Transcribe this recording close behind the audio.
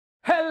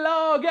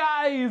Hello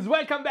guys,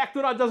 welcome back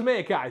to Not Just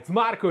Mecha. It's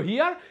Marco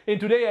here, and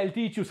today I'll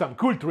teach you some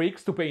cool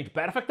tricks to paint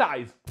perfect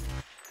eyes.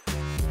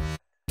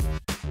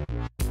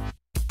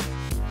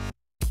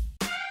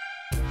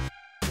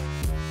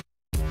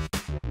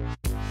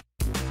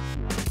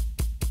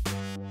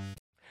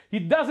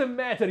 It doesn't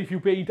matter if you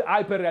paint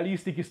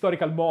hyper-realistic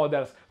historical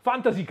models,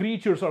 fantasy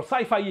creatures or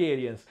sci-fi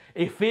aliens,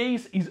 a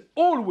face is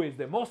always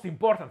the most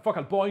important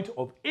focal point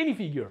of any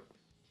figure.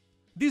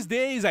 These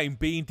days I'm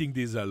painting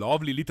this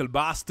lovely little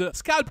bust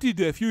sculpted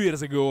a few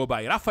years ago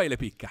by Raffaele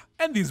Picca.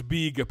 And this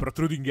big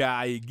protruding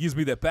eye gives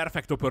me the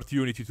perfect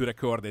opportunity to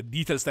record a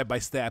detailed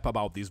step-by-step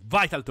about this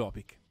vital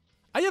topic.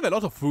 I have a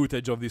lot of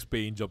footage of this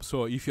paint job,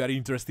 so if you are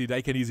interested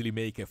I can easily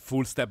make a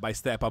full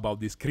step-by-step about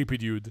this creepy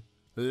dude.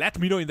 Let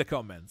me know in the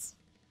comments.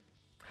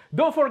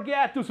 Don't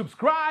forget to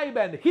subscribe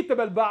and hit the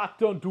bell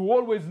button to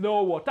always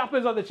know what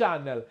happens on the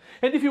channel.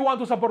 And if you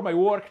want to support my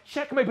work,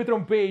 check my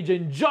Patreon page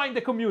and join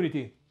the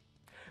community.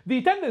 The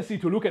tendency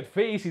to look at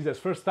faces as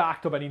first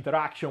act of an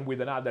interaction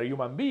with another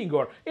human being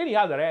or any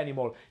other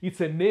animal, it's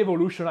an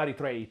evolutionary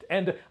trait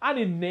and an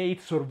innate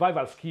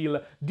survival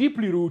skill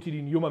deeply rooted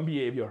in human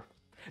behavior.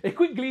 A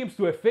quick glimpse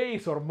to a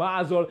face or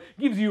muzzle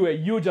gives you a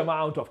huge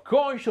amount of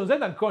conscious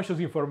and unconscious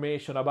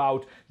information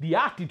about the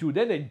attitude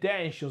and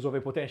intentions of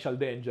a potential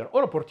danger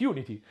or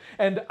opportunity,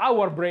 and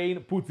our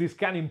brain puts this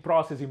scanning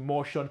process in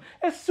motion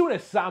as soon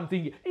as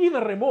something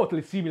even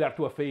remotely similar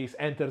to a face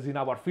enters in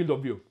our field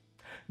of view.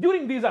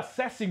 During this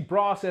assessing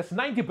process,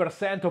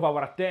 90% of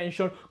our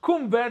attention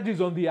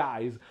converges on the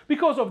eyes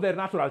because of their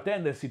natural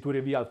tendency to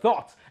reveal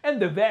thoughts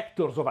and the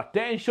vectors of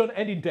attention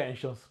and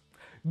intentions.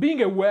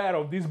 Being aware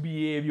of this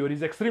behavior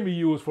is extremely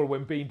useful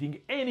when painting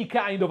any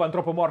kind of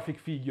anthropomorphic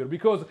figure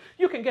because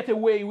you can get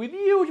away with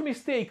huge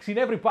mistakes in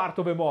every part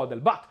of a model,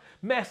 but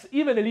mess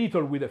even a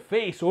little with the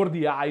face or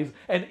the eyes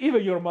and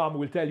even your mom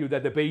will tell you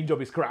that the paint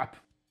job is crap.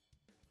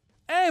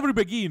 Every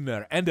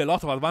beginner and a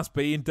lot of advanced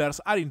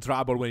painters are in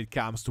trouble when it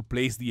comes to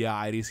place the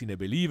iris in a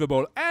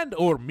believable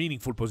and/or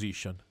meaningful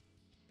position.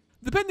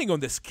 Depending on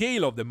the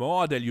scale of the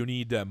model, you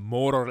need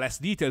more or less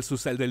details to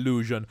sell the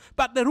illusion,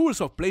 but the rules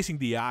of placing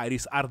the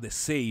iris are the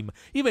same,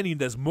 even in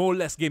the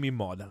smallest gaming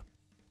model.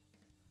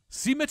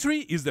 Symmetry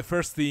is the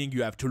first thing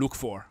you have to look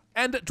for.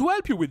 And to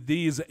help you with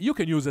this, you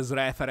can use as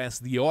reference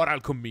the oral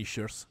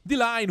commissures, the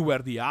line where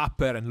the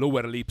upper and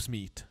lower lips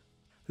meet.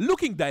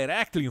 Looking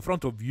directly in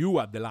front of you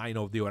at the line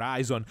of the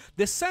horizon,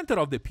 the center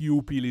of the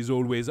pupil is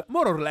always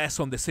more or less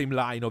on the same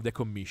line of the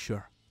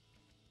commissure.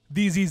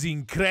 This is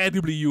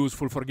incredibly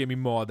useful for gaming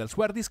models,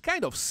 where this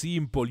kind of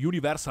simple,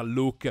 universal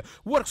look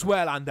works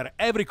well under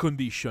every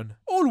condition,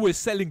 always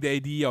selling the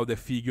idea of the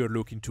figure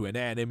looking to an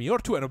enemy or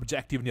to an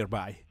objective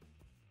nearby.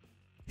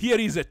 Here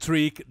is a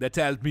trick that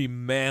helped me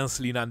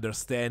immensely in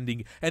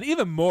understanding and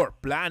even more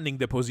planning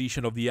the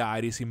position of the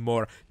iris in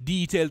more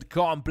detailed,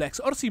 complex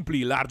or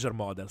simply larger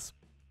models.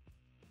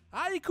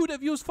 I could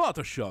have used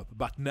Photoshop,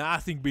 but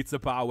nothing beats the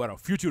power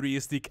of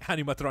futuristic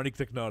animatronic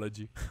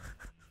technology.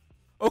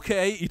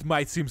 Okay, it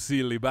might seem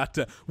silly,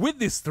 but with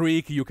this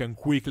trick you can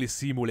quickly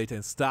simulate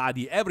and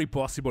study every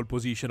possible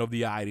position of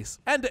the iris.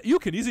 And you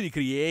can easily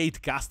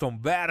create custom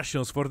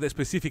versions for the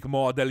specific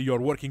model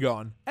you're working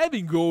on,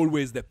 having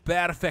always the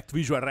perfect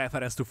visual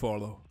reference to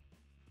follow.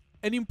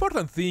 An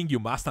important thing you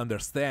must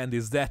understand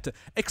is that,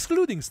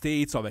 excluding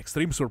states of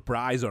extreme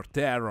surprise or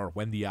terror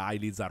when the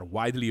eyelids are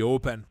widely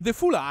open, the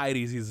full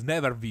iris is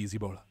never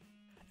visible.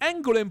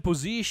 Angle and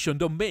position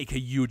don't make a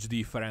huge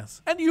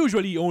difference, and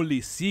usually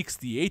only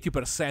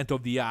 60–80%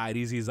 of the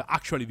iris is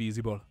actually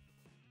visible.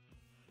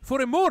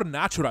 For a more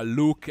natural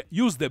look,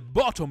 use the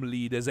bottom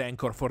lid as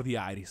anchor for the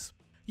iris.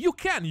 You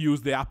can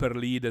use the upper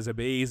lid as a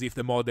base if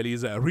the model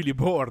is really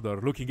bored or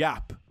looking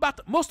up,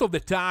 but most of the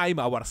time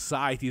our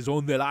sight is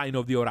on the line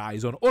of the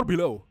horizon or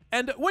below.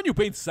 And when you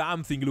paint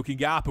something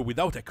looking up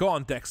without a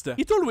context,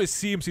 it always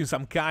seems in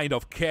some kind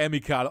of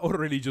chemical or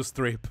religious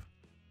trip.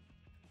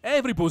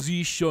 Every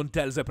position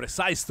tells a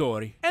precise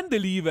story and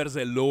delivers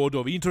a load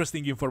of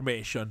interesting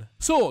information.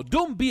 So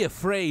don't be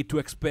afraid to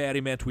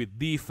experiment with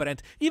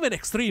different, even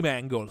extreme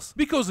angles,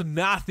 because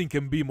nothing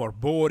can be more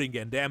boring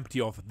and empty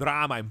of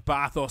drama and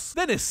pathos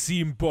than a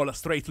simple,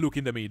 straight look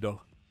in the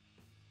middle.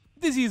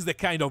 This is the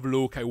kind of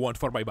look I want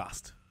for my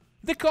bust.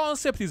 The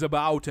concept is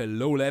about a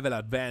low-level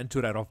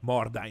adventurer of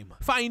Mordheim,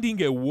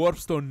 finding a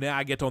warpstone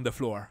nugget on the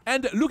floor,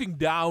 and looking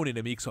down in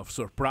a mix of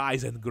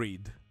surprise and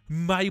greed.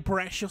 My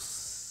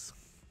precious.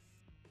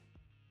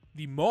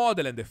 The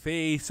model and the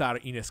face are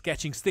in a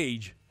sketching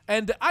stage,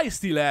 and I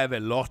still have a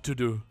lot to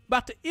do.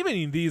 But even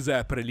in this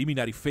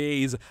preliminary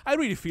phase, I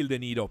really feel the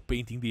need of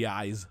painting the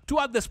eyes, to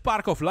add the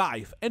spark of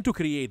life and to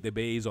create the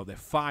base of the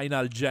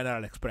final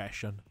general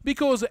expression.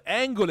 Because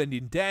angle and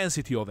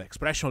intensity of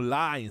expression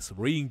lines,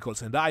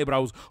 wrinkles and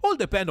eyebrows all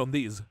depend on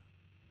this.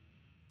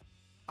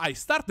 I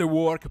start the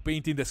work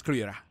painting the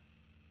sclera.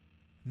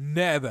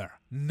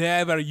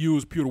 Never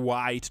use pure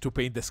white to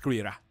paint the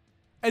sclera.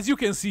 As you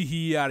can see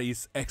here,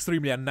 it's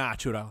extremely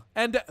unnatural.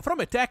 And from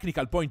a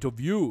technical point of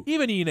view,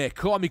 even in a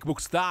comic book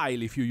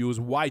style, if you use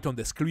white on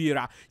the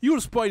sclera,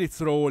 you'll spoil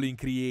its role in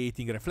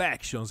creating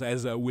reflections,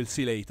 as we'll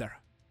see later.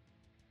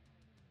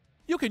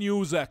 You can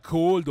use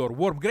cold or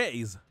warm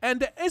grays,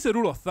 and as a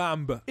rule of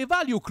thumb, a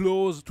value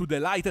close to the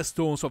lightest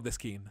tones of the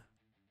skin.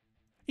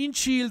 In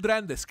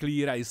children, the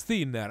sclera is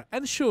thinner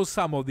and shows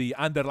some of the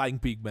underlying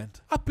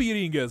pigment,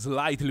 appearing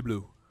slightly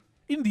blue.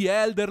 In the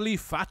elderly,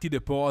 fatty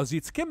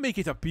deposits can make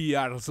it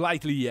appear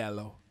slightly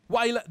yellow,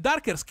 while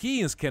darker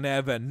skins can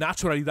have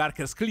naturally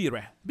darker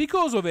sclerae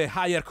because of a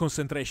higher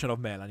concentration of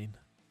melanin.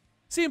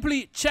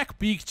 Simply check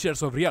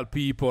pictures of real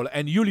people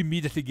and you'll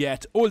immediately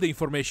get all the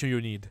information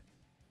you need.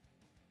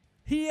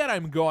 Here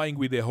I'm going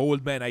with the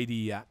old man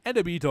idea and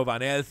a bit of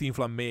unhealthy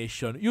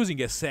inflammation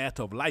using a set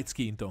of light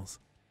skin tones.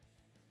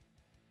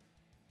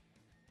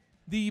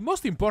 The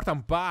most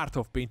important part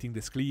of painting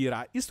the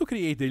sclera is to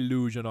create the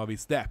illusion of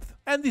its depth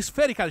and the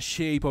spherical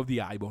shape of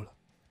the eyeball.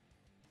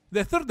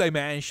 The third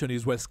dimension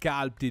is well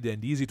sculpted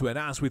and easy to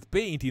enhance with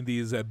paint in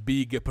this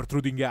big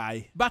protruding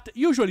eye, but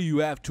usually you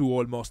have to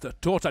almost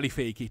totally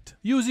fake it,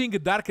 using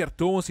darker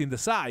tones in the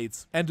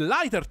sides and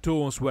lighter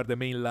tones where the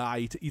main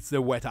light hits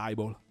the wet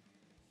eyeball.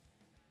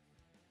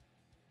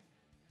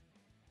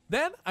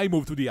 Then I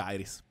move to the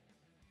iris.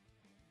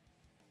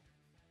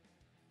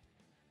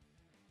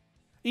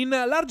 In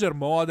larger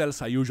models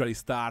I usually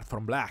start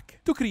from black,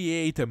 to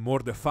create a more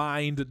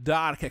defined,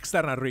 dark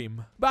external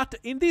rim, but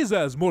in this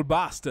small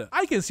bust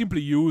I can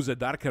simply use a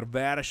darker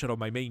version of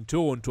my main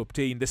tone to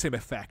obtain the same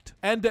effect,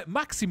 and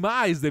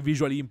maximize the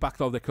visual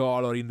impact of the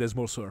color in the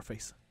small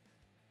surface.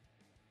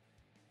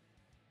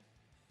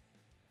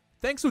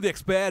 Thanks to the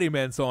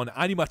experiments on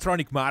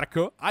animatronic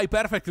Marco, I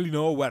perfectly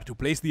know where to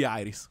place the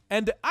iris,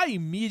 and I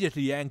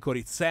immediately anchor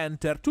its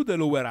center to the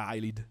lower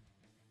eyelid.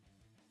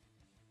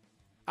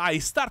 I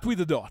start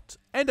with a dot,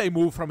 and I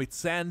move from its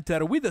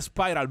center with a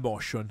spiral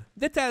motion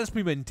that helps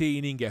me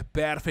maintaining a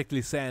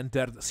perfectly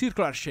centered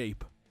circular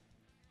shape.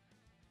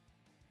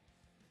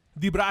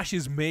 The brush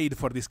is made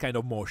for this kind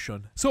of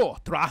motion, so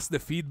trust the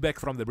feedback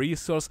from the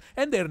bristles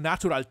and their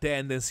natural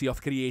tendency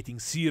of creating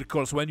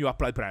circles when you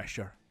apply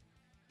pressure.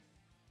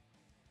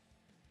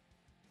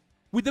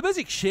 With the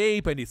basic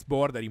shape and its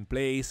border in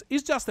place,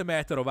 it's just a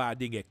matter of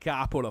adding a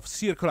couple of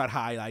circular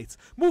highlights,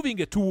 moving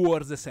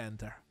towards the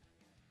center.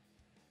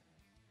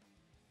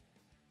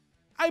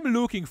 I'm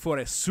looking for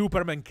a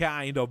Superman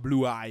kind of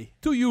blue eye,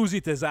 to use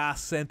it as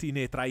accent in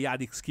a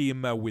triadic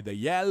scheme with the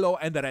yellow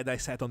and the red I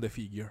set on the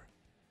figure.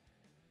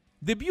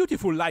 The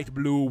beautiful light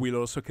blue will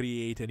also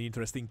create an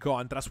interesting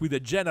contrast with the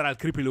general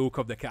creepy look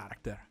of the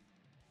character.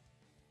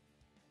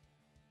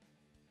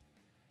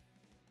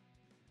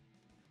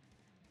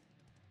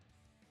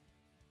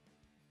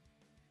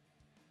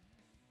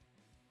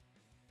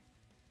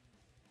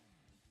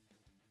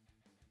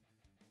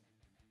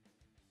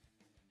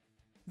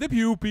 The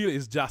pupil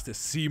is just a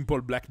simple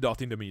black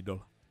dot in the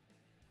middle.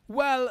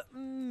 Well,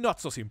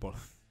 not so simple.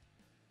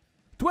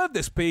 To have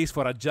the space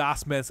for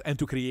adjustments and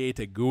to create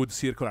a good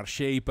circular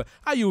shape,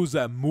 I use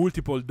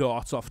multiple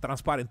dots of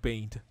transparent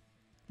paint.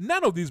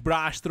 None of these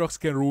brushstrokes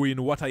can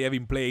ruin what I have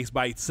in place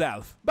by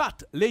itself,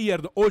 but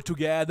layered all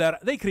together,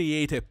 they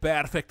create a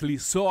perfectly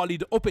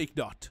solid opaque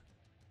dot.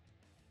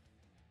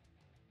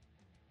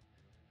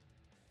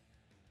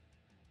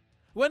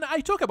 When I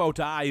talk about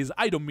eyes,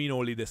 I don't mean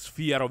only the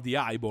sphere of the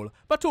eyeball,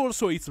 but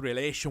also its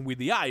relation with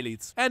the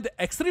eyelids, and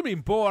extremely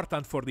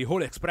important for the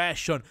whole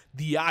expression,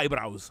 the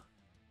eyebrows.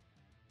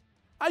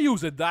 I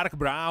use a dark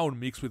brown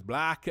mixed with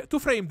black to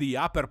frame the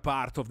upper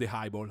part of the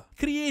eyeball,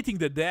 creating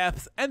the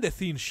depth and the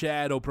thin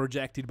shadow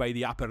projected by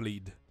the upper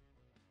lid.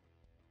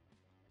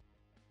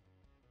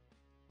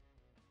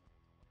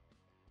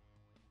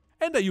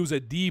 And I use a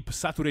deep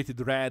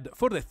saturated red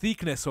for the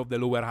thickness of the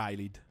lower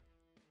eyelid.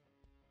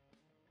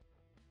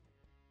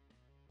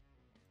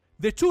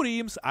 The two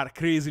rims are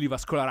crazily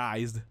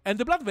vascularized, and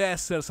the blood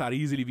vessels are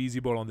easily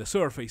visible on the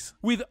surface,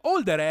 with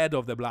all the red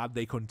of the blood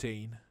they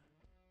contain.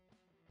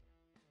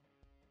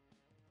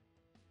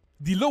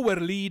 The lower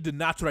lid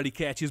naturally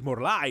catches more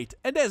light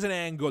and has an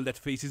angle that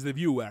faces the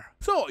viewer,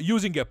 so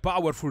using a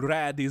powerful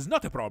red is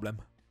not a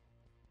problem.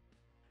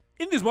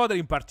 In this model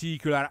in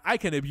particular, I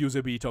can abuse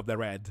a bit of the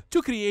red,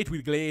 to create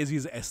with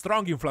glazes a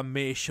strong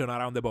inflammation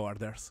around the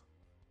borders.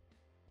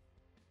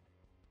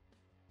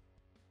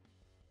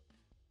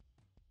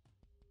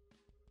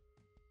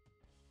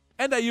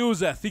 And I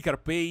use a thicker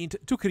paint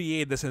to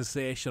create the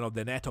sensation of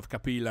the net of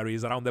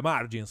capillaries around the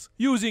margins,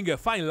 using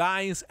fine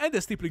lines and a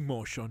stippling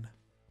motion.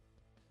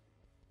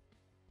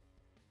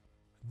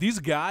 This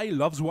guy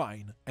loves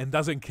wine and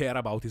doesn't care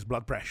about his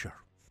blood pressure.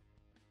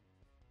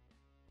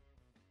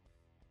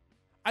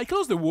 I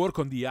close the work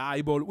on the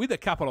eyeball with a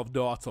couple of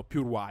dots of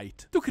pure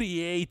white, to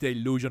create the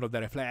illusion of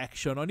the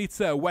reflection on its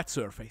wet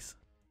surface.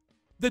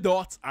 The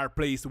dots are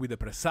placed with a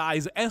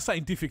precise and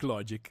scientific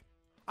logic.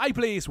 I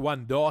place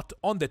one dot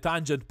on the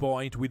tangent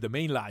point with the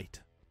main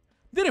light.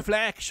 The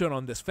reflection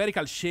on the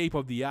spherical shape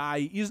of the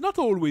eye is not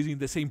always in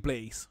the same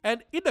place,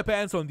 and it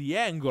depends on the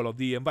angle of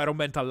the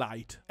environmental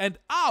light, and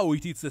how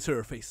it hits the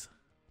surface.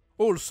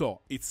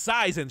 Also, its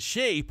size and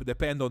shape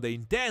depend on the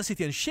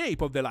intensity and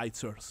shape of the light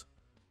source.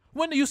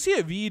 When you see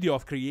a video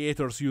of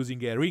creators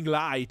using a ring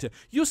light,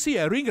 you see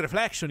a ring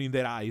reflection in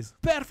their eyes,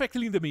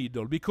 perfectly in the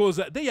middle, because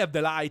they have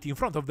the light in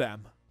front of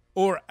them.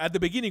 Or at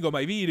the beginning of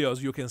my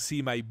videos, you can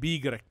see my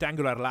big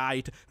rectangular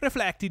light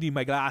reflected in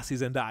my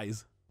glasses and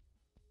eyes.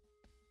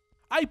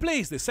 I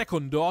place the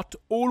second dot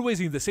always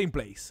in the same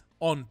place,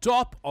 on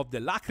top of the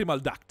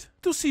lacrimal duct,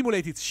 to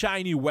simulate its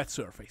shiny wet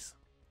surface.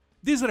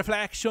 This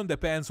reflection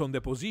depends on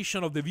the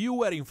position of the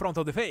viewer in front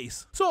of the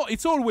face, so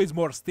it's always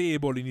more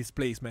stable in its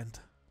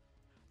placement.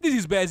 This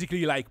is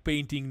basically like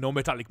painting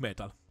non-metallic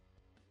metal.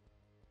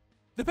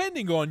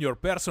 Depending on your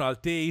personal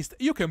taste,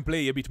 you can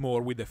play a bit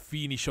more with the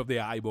finish of the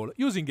eyeball,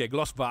 using a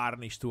gloss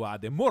varnish to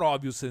add a more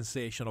obvious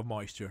sensation of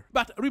moisture.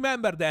 But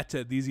remember that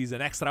this is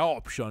an extra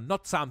option,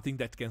 not something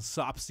that can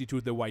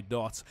substitute the white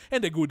dots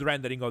and a good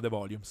rendering of the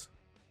volumes.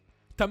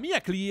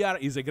 Tamiya Clear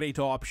is a great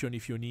option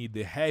if you need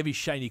the heavy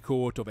shiny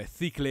coat of a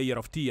thick layer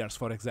of tears,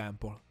 for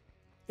example.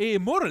 A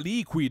more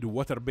liquid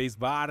water-based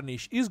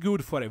varnish is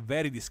good for a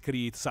very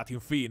discreet satin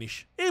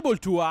finish, able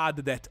to add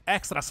that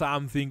extra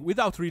something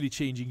without really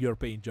changing your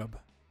paint job.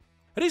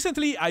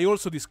 Recently I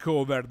also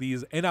discovered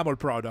this enamel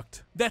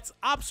product that's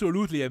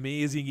absolutely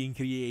amazing in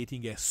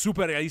creating a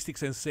super realistic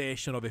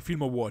sensation of a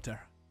film of water.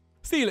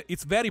 Still,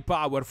 it's very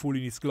powerful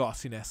in its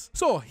glossiness,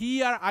 so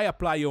here I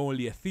apply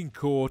only a thin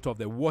coat of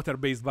the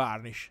water-based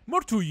varnish, more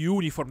to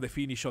uniform the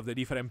finish of the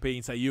different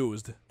paints I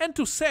used, and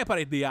to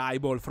separate the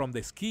eyeball from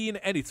the skin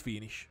and its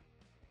finish.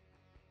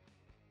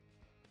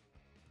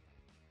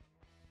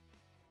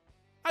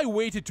 I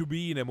waited to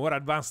be in a more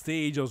advanced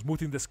stage of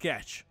smoothing the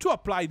sketch, to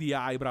apply the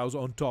eyebrows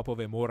on top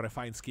of a more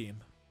refined skin.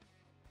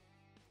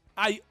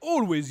 I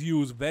always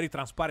use very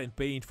transparent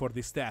paint for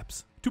these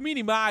steps, to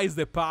minimize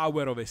the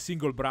power of a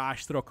single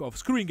brushstroke of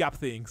screwing up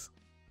things.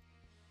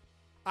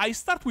 I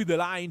start with the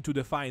line to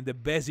define the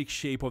basic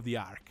shape of the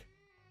arc.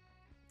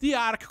 The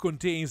arc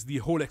contains the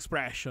whole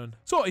expression,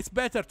 so it's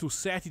better to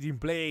set it in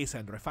place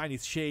and refine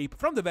its shape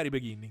from the very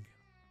beginning.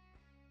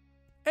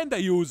 And I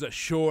use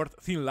short,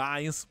 thin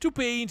lines to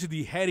paint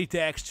the hairy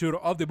texture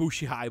of the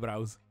bushy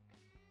eyebrows.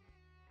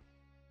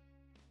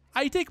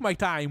 I take my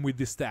time with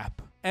this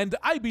step, and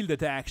I build the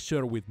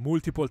texture with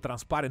multiple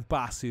transparent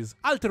passes,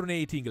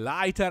 alternating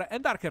lighter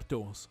and darker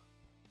tones.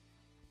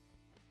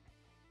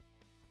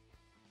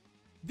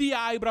 The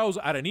eyebrows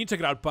are an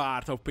integral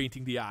part of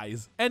painting the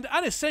eyes, and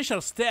an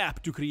essential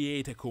step to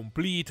create a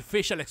complete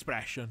facial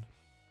expression.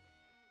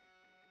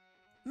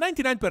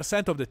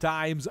 99% of the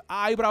times,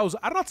 eyebrows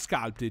are not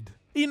sculpted.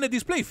 In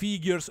display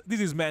figures, this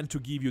is meant to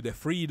give you the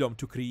freedom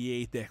to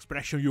create the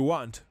expression you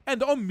want,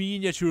 and on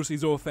miniatures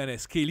is often a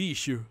scale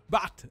issue,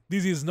 but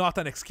this is not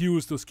an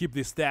excuse to skip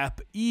this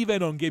step,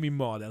 even on gaming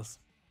models.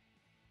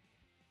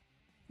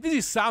 This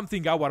is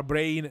something our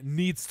brain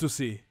needs to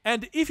see,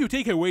 and if you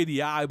take away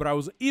the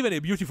eyebrows, even a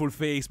beautiful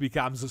face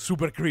becomes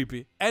super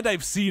creepy, and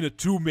I've seen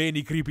too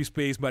many creepy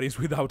space marines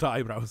without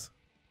eyebrows.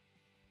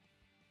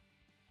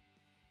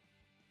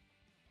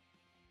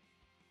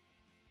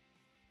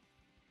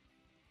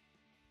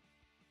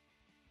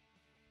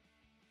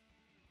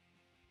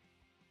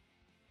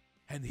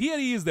 And here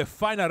is the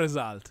final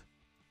result.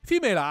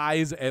 Female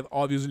eyes have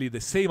obviously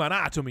the same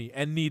anatomy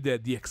and need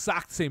the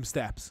exact same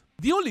steps.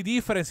 The only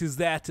difference is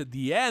that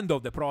the end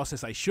of the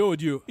process I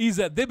showed you is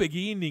the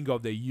beginning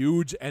of the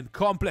huge and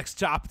complex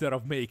chapter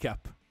of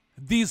makeup.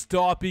 This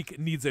topic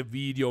needs a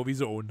video of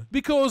its own,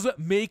 because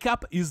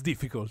makeup is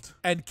difficult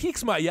and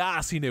kicks my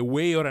ass in a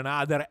way or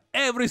another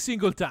every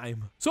single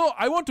time. So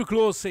I want to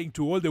close saying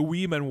to all the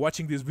women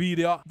watching this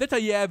video that I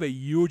have a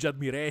huge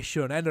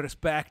admiration and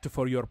respect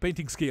for your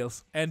painting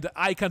skills, and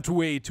I can't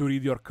wait to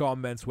read your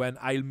comments when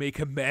I'll make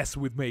a mess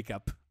with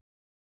makeup.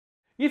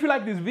 If you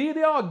like this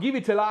video, give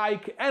it a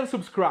like and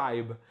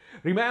subscribe.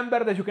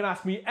 Remember that you can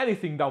ask me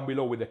anything down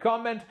below with a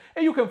comment,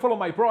 and you can follow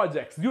my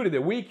projects during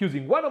the week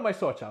using one of my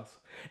socials.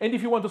 And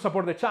if you want to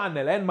support the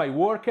channel and my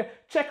work,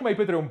 check my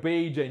Patreon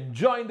page and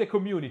join the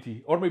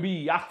community, or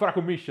maybe ask for a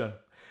commission.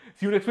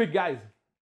 See you next week, guys!